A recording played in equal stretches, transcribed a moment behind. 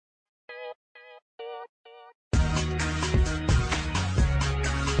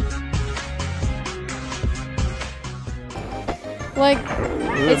Like,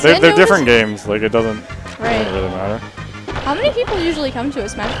 they're different games. Like, it doesn't really matter. How many people usually come to a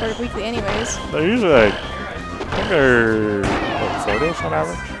Smash Board weekly anyways? They're usually like, I think they're like 40-ish on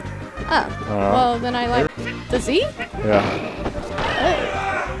average. Oh, well then I like the Z? Yeah.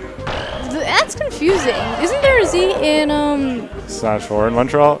 That's confusing. Isn't there a Z in Smash 4 in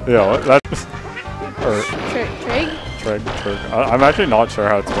Montreal? Yeah, that's Trig? Trig. I'm actually not sure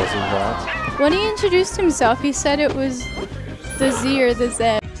how it's supposed to be pronounced. When he introduced himself, he said it was the Z or the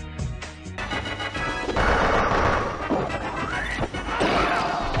Z.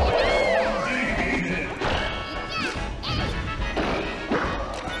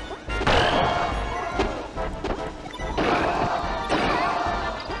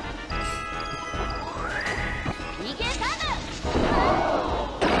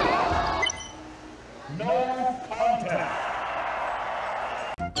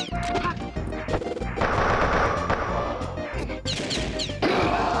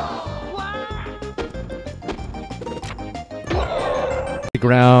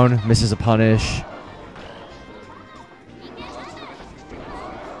 Ground, misses a punish.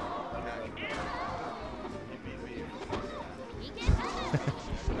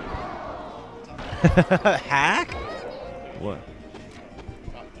 Hack? What?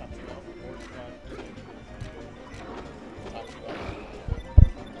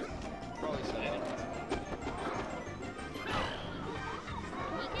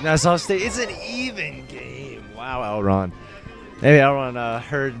 That's off stage. It's an even game. Wow, Elron. Maybe Elron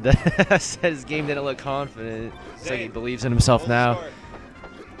heard that said his game didn't look confident. It's like he believes in himself now.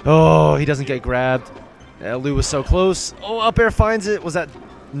 Oh, he doesn't get grabbed. Lou was so close. Oh, up air finds it. Was that?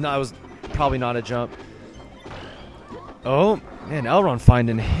 No, it was probably not a jump. Oh, man, Elron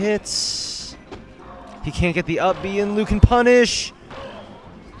finding hits. He can't get the up B and Lou can punish.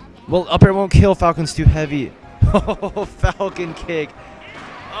 Well, up air won't kill. Falcon's too heavy. Oh, Falcon kick.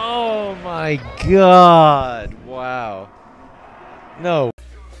 Oh, my God. Wow. No.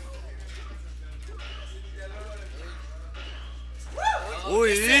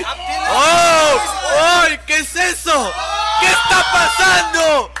 Uy. ¡Oh! ¡Ay! ¿Qué es eso? ¿Qué está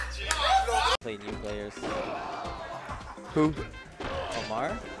pasando? Play new players. Who?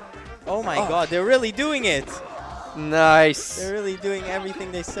 Omar? Oh my god, they're really doing it! Nice. They're really doing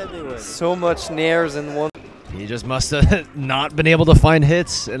everything they said they would. So much nairs in one. He just must have not been able to find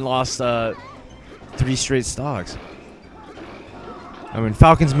hits and lost 3 straight stocks. I mean,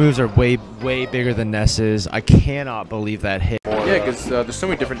 Falcon's moves are way bigger than Ness's. I cannot believe that hit. Yeah, because there's so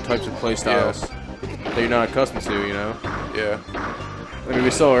many different types of play styles that you're not accustomed to, you know? Yeah. I mean,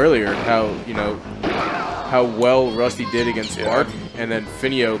 we saw earlier how, you know, how well Rusty did against Bark, and then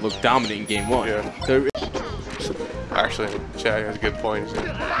Finio looked dominant in game 1. Yeah. So actually, Chad has a good point.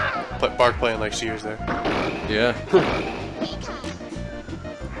 Bark playing like Shears there. Yeah.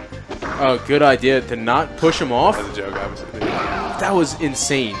 Oh, good idea to not push him off. That's a joke, obviously. That was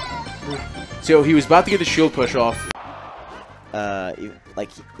insane. So he was about to get the shield push off.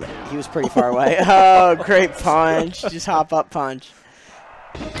 He was pretty far away. Oh, great punch. Just hop up punch.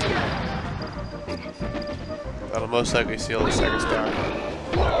 That'll most likely seal the second stock.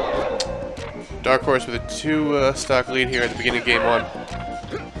 Dark Horse with a 2 stock lead here at the beginning of game 1.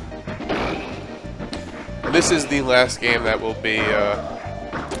 And this is the last game that will be,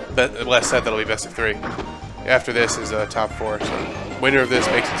 the last set that'll be best of 3. After this is top 4. So winner of this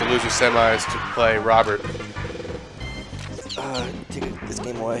makes it to loser semis to play Robert. Take this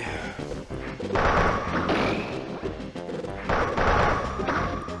game away.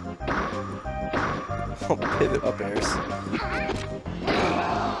 Oh, pivot up airs.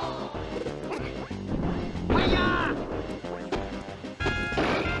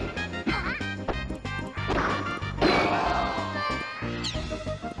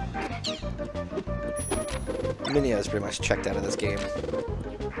 Minia is pretty much checked out of this game.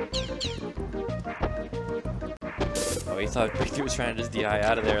 Oh, he thought Breakthrough was trying to just DI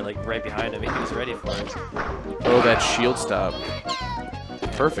out of there, like right behind him. He was ready for it. Oh, that shield stop.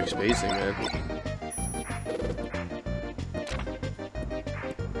 Perfect spacing, man.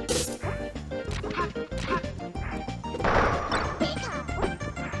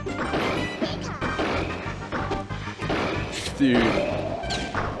 Dude.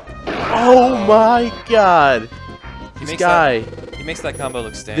 Oh my god. This guy. He makes that combo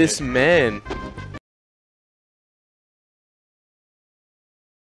look standard. This man.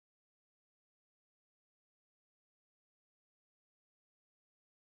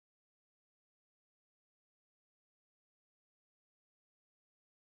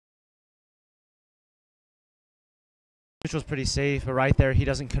 Which was pretty safe, but right there he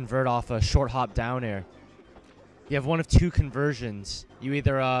doesn't convert off a short hop down air. You have one of two conversions. You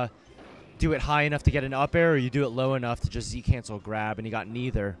either do it high enough to get an up air, or you do it low enough to just Z cancel grab, and he got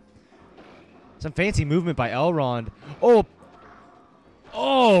neither. Some fancy movement by Elrond. Oh!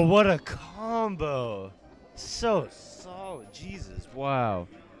 Oh, what a combo! So solid. Jesus, wow.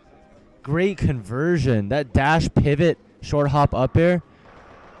 Great conversion. That dash pivot, short hop up air.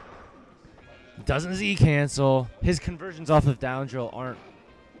 Doesn't Z cancel. His conversions off of down drill aren't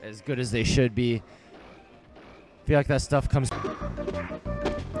as good as they should be. I feel like that stuff comes.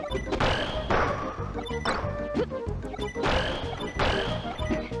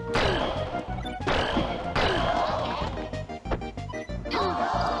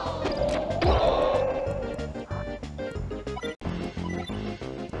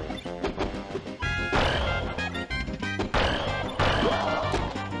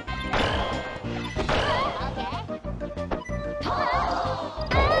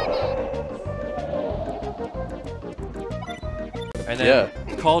 And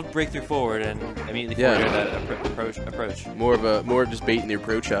then called breakthrough forward and immediately forward that approach. More of just baiting the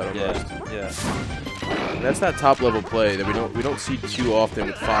approach out almost. Yeah. And that's that top level play that we don't see too often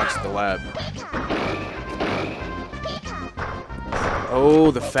with Fox at the lab.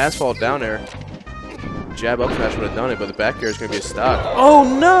 Oh, the fastball down air. Jab up smash would have done it, but the back air is going to be a stock.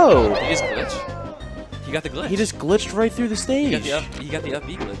 Oh no! Did he just glitch? He got the glitch. He just glitched right through the stage. He got the up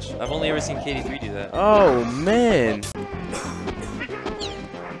B glitch. I've only ever seen KD3 do that. Oh man.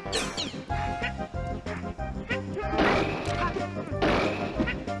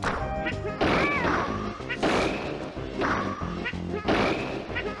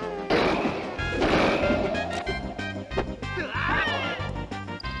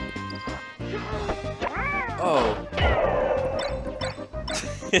 Oh.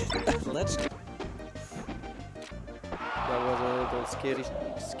 Let's. That was a little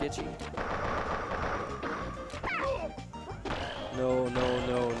sketchy.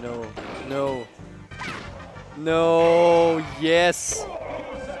 No, yes.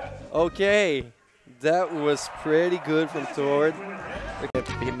 Okay. That was pretty good from Thor.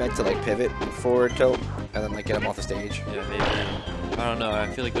 He meant to like pivot forward tilt and then like get him off the stage. Yeah, maybe. I don't know. I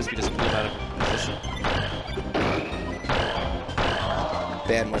feel like Wispy doesn't put him out of position.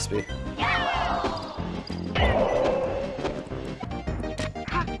 Ban Wispy.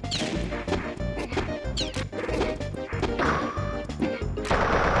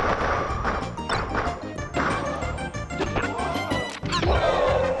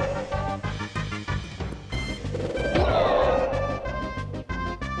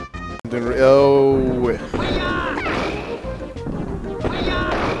 Oh.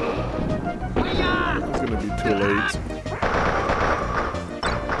 It's gonna be too late.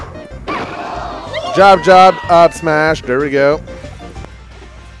 Jab, up smash. There we go.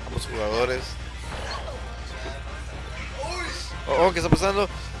 Ambos jugadores. Oh, ¿qué está pasando?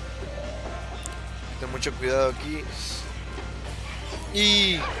 Ten mucho cuidado aquí.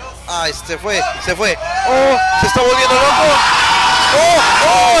 Y... ¡ay! Se fue. ¡Oh! ¡Se está volviendo loco! ¡Oh!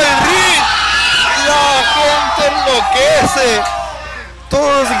 ¡El ring! ¡La gente enloquece!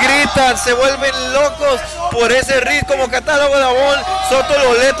 Todos gritan, se vuelven locos por ese ring como catálogo de Abón. Soto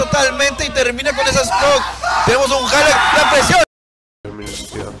lo lee totalmente y termina con esa stock. Tenemos un jale, la presión.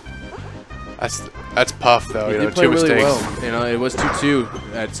 That's Puff though. He You know, did play two really mistakes. well. You know, it was 2-2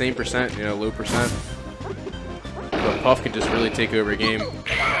 at same percent. You know, low percent. But Puff can just really take over a game.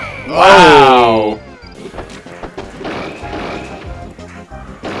 Wow!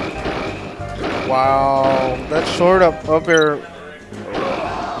 Wow, that short up air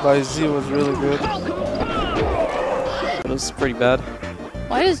by Z was really good. It was pretty bad.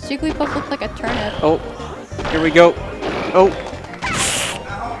 Why does Jigglypuff look like a turnip? Oh, here we go. Oh.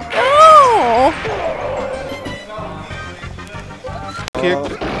 Oh! Kick.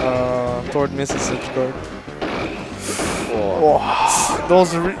 Toward misses it guard. Oh.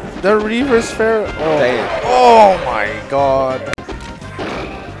 Those the reverse fair. Oh. Damn. Oh my god.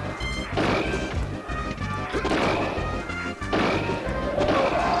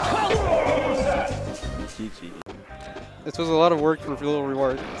 This was a lot of work for little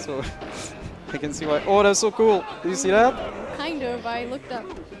reward, so I can see why. Oh, that's so cool. Did you see that? Kind of. I looked up.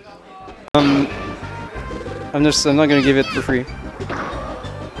 I'm not gonna give it for free.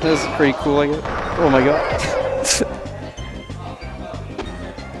 That's pretty cool, I guess. Oh my god.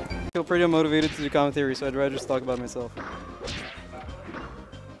 I feel pretty unmotivated to do commentary, so I'd rather just talk about myself.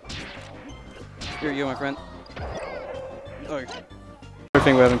 Here you go, my friend. Oh,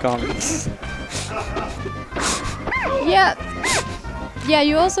 everything we have in common. Yeah,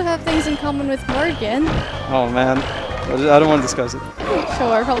 you also have things in common with Morgan. Oh man, I don't want to discuss it.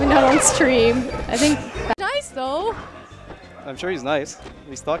 Sure, probably not on stream. I think nice though. I'm sure he's nice.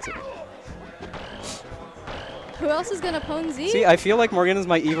 He stalks it. Who else is gonna pwn Z? See, I feel like Morgan is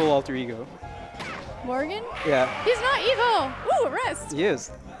my evil alter ego. Morgan? Yeah. He's not evil. Ooh, rest. He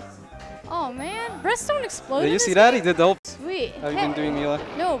is. Oh man, breast don't explode. Did you see that? He did the whole. Sweet. Have you been doing Mila?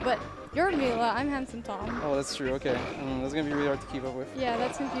 No, but you're Mila. I'm Handsome Tom. Oh, that's true. Okay. That's gonna be really hard to keep up with. Yeah,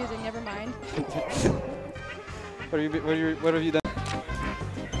 that's confusing. Never mind. What have you done?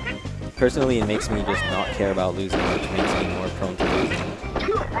 Personally, it makes me just not care about losing, which makes me more prone to losing.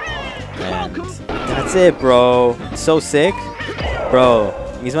 And that's it, bro. So sick. Bro,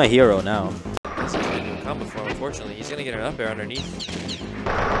 he's my hero now. This is going to come before, unfortunately. He's going to get an up air underneath. He's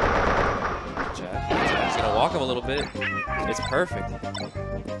going to walk him a little bit. It's perfect.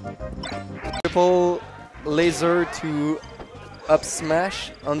 Triple laser to up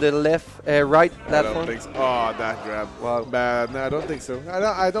smash on the left, right platform. I don't think so. Oh, that grab. Wow. Bad. No, I don't think so.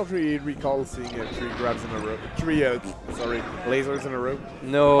 I don't really recall seeing 3 grabs in a row. 3, sorry, lasers in a row.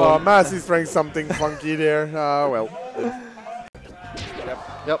 No. Oh, Massey's trying something funky there. Well.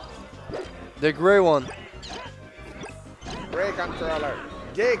 Yep. The gray one. Gray controller.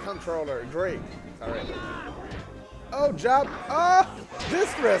 Gay controller. Gray. Sorry. Oh, jab. Oh,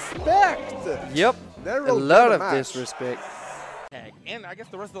 disrespect. Yep. A lot of disrespect. And I guess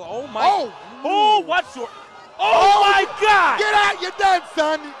the rest of the oh, what's your my God! Get out! You're done,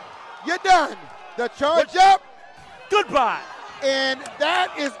 son. You're done. The charge up. Goodbye. And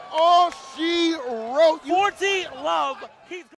that is all she wrote. 40 love. He's